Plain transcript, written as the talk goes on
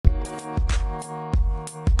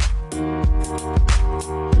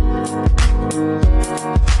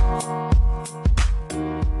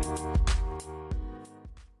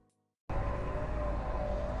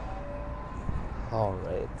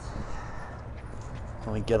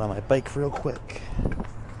Let me get on my bike real quick.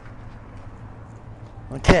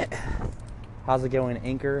 Okay. How's it going,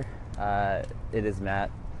 Anchor? It is Matt.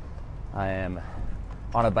 I am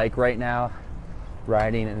on a bike right now,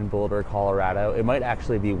 riding in Boulder, Colorado. It might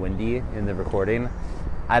actually be windy in the recording.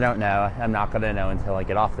 I don't know. I'm not going to know until I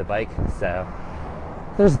get off the bike. So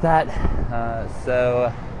there's that.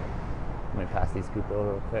 So let me pass these people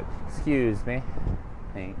real quick. Excuse me.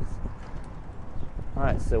 Thanks. All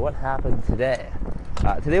right, so what happened today?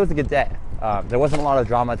 Today was a good day. There wasn't a lot of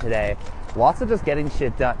drama today. Lots of just getting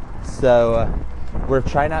shit done. So we're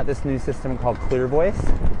trying out this new system called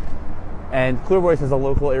ClearVoice. And ClearVoice is a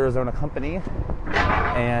local Arizona company.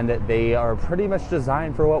 And they are pretty much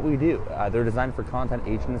designed for what we do. They're designed for content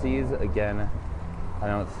agencies. Again, I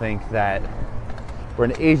don't think that we're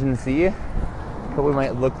an agency, but we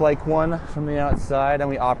might look like one from the outside, and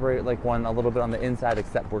we operate like one a little bit on the inside,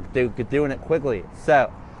 except we're doing it quickly.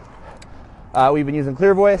 So we've been using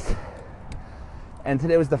ClearVoice, and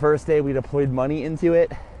today was the first day we deployed money into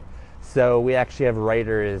it. So we actually have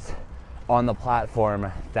writers on the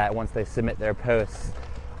platform that once they submit their posts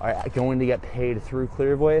are going to get paid through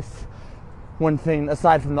ClearVoice. One thing,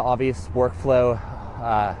 aside from the obvious workflow,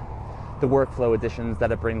 the workflow additions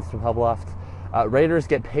that it brings to Hubloft, writers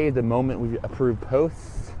get paid the moment we approve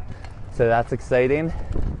posts, so that's exciting.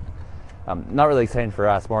 Not really exciting for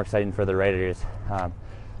us, more exciting for the writers.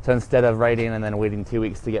 So instead of writing and then waiting 2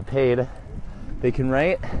 weeks to get paid, they can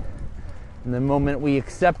write, and the moment we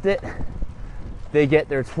accept it, they get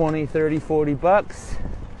their 20, 30, 40 bucks,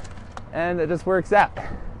 and it just works out.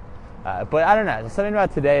 But I don't know, there's something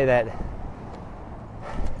about today that,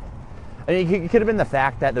 I mean, it could have been the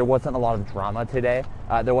fact that there wasn't a lot of drama today.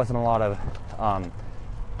 There wasn't a lot of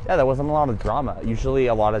drama. Usually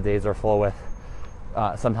a lot of days are full with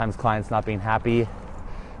sometimes clients not being happy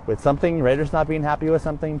with something, writers not being happy with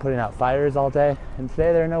something, putting out fires all day. And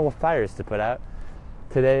today there are no fires to put out.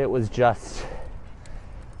 Today it was just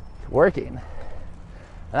working.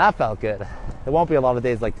 And that felt good. There won't be a lot of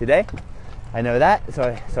days like today. I know that,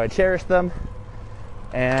 so I cherish them.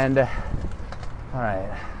 And all right,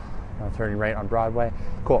 I'm turning right on Broadway.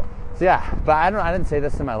 Cool. So yeah, but I didn't say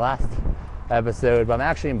this in my last episode, but I'm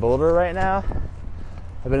actually in Boulder right now.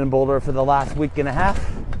 I've been in Boulder for the last week and a half.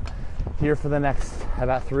 Here for the next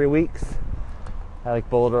about 3 weeks. I like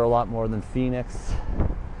Boulder a lot more than Phoenix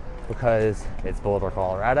because it's Boulder,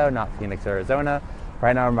 Colorado, not Phoenix, Arizona.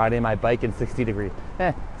 Right now I'm riding my bike in 70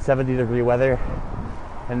 degree weather.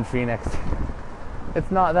 In Phoenix,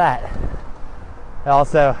 it's not that. I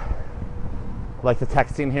also like the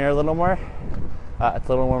texting here a little more. It's a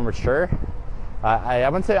little more mature. I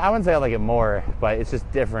wouldn't say I like it more, but it's just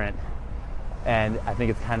different, and I think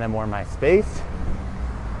it's kind of more my space.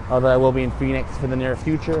 Although I will be in Phoenix for the near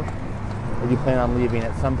future. I do plan on leaving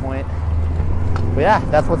at some point. But yeah,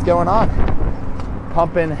 that's what's going on.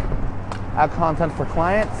 Pumping out content for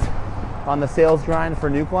clients, on the sales grind for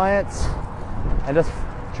new clients, and just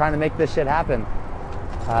trying to make this shit happen.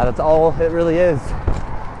 That's all it really is.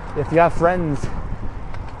 If you have friends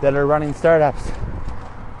that are running startups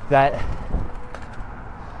that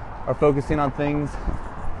are focusing on things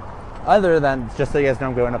other than, just so you guys know,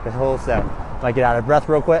 I'm going up the hill, so I might get out of breath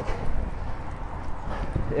real quick.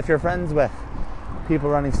 If you're friends with people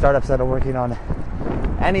running startups that are working on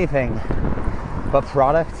anything but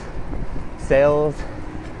product, sales,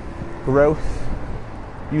 growth,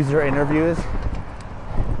 user interviews,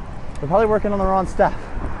 they're probably working on the wrong stuff.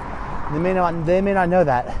 They may not know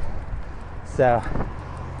that. So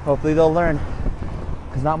hopefully they'll learn,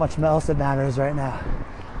 because not much else that matters right now.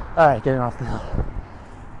 All right, getting off the hill.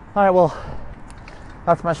 All right, well,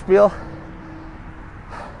 that's my spiel.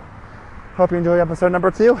 Hope you enjoyed episode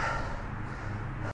number 2.